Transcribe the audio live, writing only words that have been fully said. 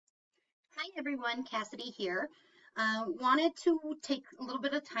everyone, Cassidy here. Wanted to take a little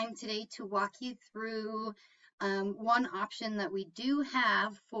bit of time today to walk you through one option that we do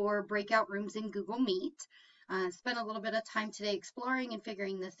have for breakout rooms in Google Meet. Spent a little bit of time today exploring and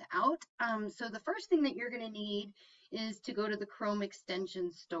figuring this out. So the first thing that you're going to need is to go to the Chrome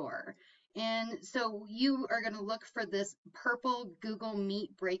extension store. And so you are going to look for this purple Google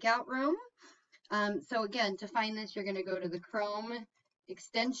Meet breakout room. So again, to find this, you're going to go to the Chrome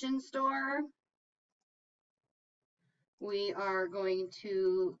extension store. We are going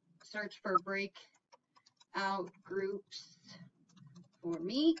to search for breakout groups for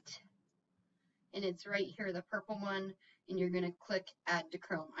Meet, and it's right here, the purple one, and you're going to click add to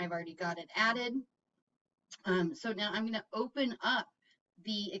Chrome. I've already got it added. So now I'm going to open up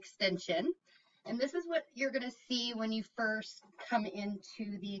the extension, and this is what you're going to see when you first come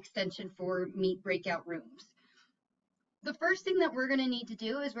into the extension for Meet breakout rooms. The first thing that we're going to need to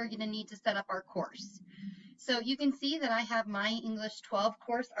do is we're going to need to set up our course. So you can see that I have my English 12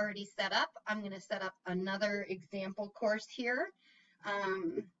 course already set up. I'm going to set up another example course here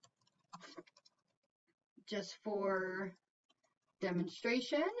just for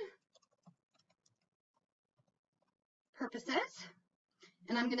demonstration purposes,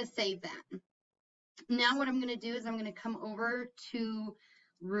 and I'm going to save that. Now what I'm going to do is I'm going to come over to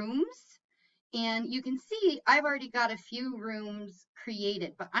rooms. And you can see I've already got a few rooms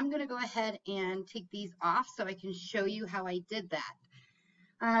created, but I'm going to go ahead and take these off so I can show you how I did that.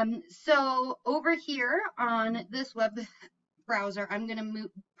 So over here on this web browser, I'm going to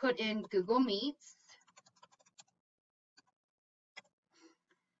put in Google Meets.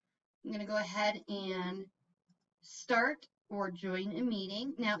 I'm going to go ahead and start or join a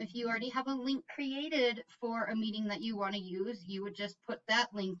meeting. Now, if you already have a link created for a meeting that you want to use, you would just put that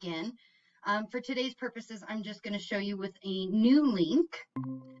link in. For today's purposes, I'm just going to show you with a new link.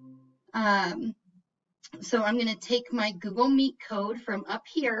 So I'm going to take my Google Meet code from up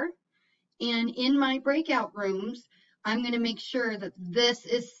here, and in my breakout rooms, I'm going to make sure that this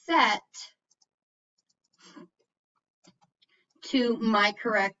is set to my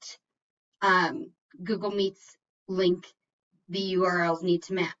correct Google Meets link. The URLs need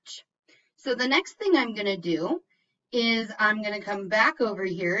to match. So the next thing I'm going to do is I'm going to come back over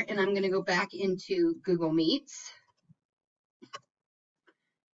here and I'm going to go back into Google Meets.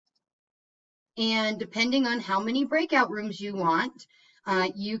 And depending on how many breakout rooms you want,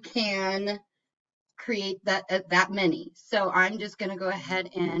 you can create that many. So I'm just going to go ahead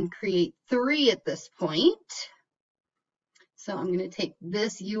and create 3 at this point. So I'm going to take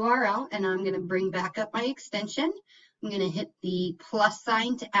this URL and I'm going to bring back up my extension. I'm going to hit the plus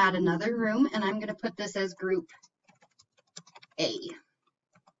sign to add another room, and I'm going to put this as group A.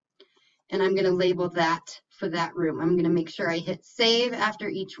 And I'm going to label that for that room. I'm going to make sure I hit save after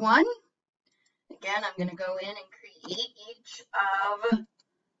each one. Again, I'm going to go in and create each of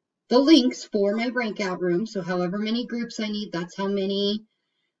the links for my breakout room. So however many groups I need, that's how many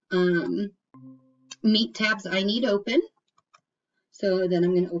Meet tabs I need open. So then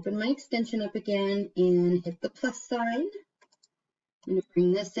I'm going to open my extension up again and hit the plus sign. I'm going to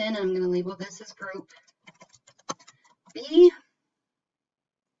bring this in. I'm going to label this as group B.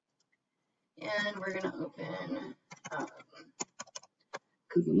 And we're going to open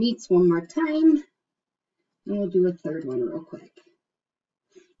Google Meets one more time. And we'll do a third one real quick.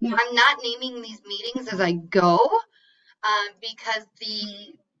 Now, I'm not naming these meetings as I go because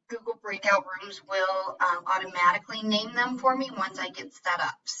the Google breakout rooms will automatically name them for me once I get set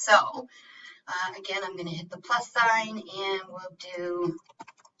up. So, again, I'm going to hit the plus sign and we'll do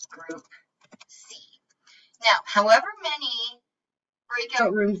group C. Now, however many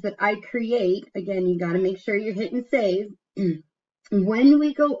breakout rooms that I create, again, you got to make sure you're hitting save. When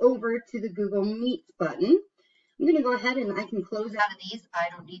we go over to the Google Meet button, I'm going to go ahead and I can close out of these. I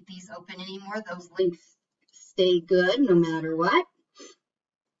don't need these open anymore. Those links stay good no matter what.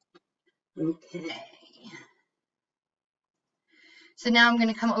 Okay. So now I'm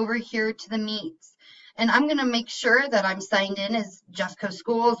going to come over here to the Meets, and I'm going to make sure that I'm signed in as Jeffco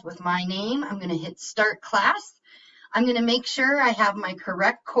Schools with my name. I'm going to hit Start Class. I'm going to make sure I have my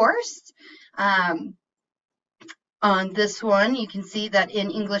correct course. On this one, you can see that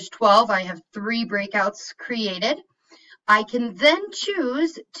in English 12, I have 3 breakouts created. I can then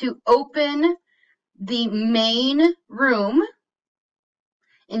choose to open the main room.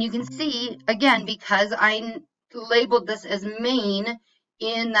 And you can see, again, because I labeled this as main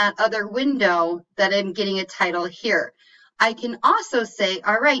in that other window, that I'm getting a title here. I can also say,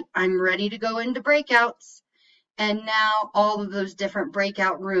 all right, I'm ready to go into breakouts. And now all of those different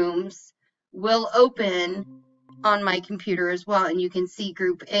breakout rooms will open on my computer as well, and you can see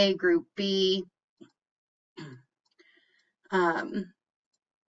group A, group B, all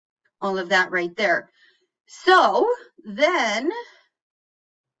of that right there. So then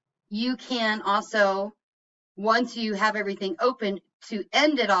you can also, once you have everything open, to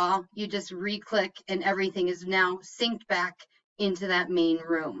end it all, you just re-click and everything is now synced back into that main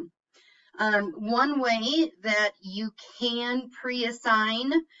room. One way that you can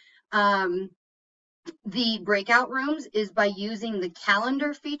pre-assign the breakout rooms is by using the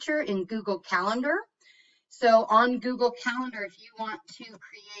calendar feature in Google Calendar. So on Google Calendar, if you want to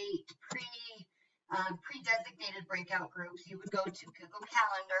create pre-designated breakout groups, you would go to Google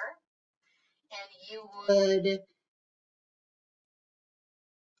Calendar and you would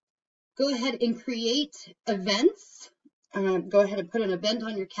go ahead and create events. Go ahead and put an event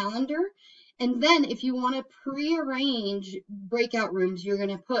on your calendar. And then if you want to pre-arrange breakout rooms, you're going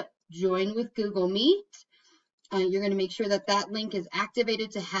to put join with Google Meet. You're going to make sure that that link is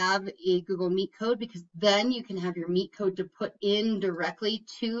activated to have a Google Meet code, because then you can have your Meet code to put in directly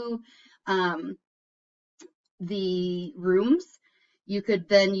to the rooms. You could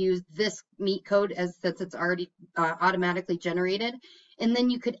then use this Meet code since it's already automatically generated. And then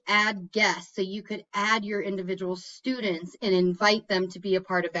you could add guests. So you could add your individual students and invite them to be a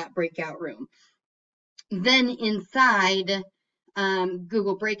part of that breakout room. Then inside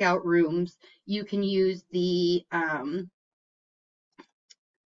Google Breakout Rooms, you can use the ad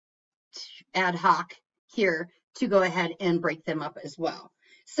hoc here to go ahead and break them up as well.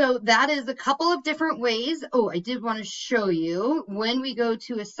 So that is a couple of different ways. Oh, I did want to show you when we go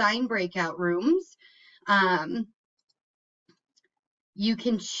to assign breakout rooms, you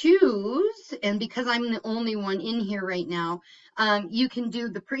can choose, and because I'm the only one in here right now, you can do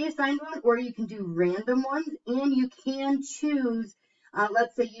the pre-assigned one or you can do random ones, and you can choose,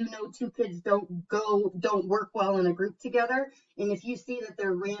 let's say you know two kids don't work well in a group together, and if you see that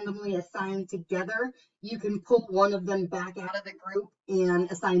they're randomly assigned together, you can pull one of them back out of the group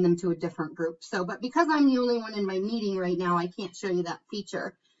and assign them to a different group. So, but because I'm the only one in my meeting right now, I can't show you that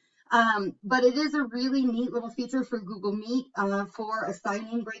feature. But it is a really neat little feature for Google Meet for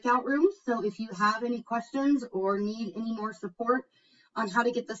assigning breakout rooms. So if you have any questions or need any more support on how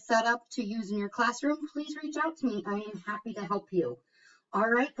to get this set up to use in your classroom, please reach out to me. I am happy to help you. All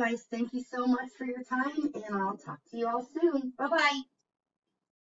right, guys, thank you so much for your time, and I'll talk to you all soon. Bye-bye.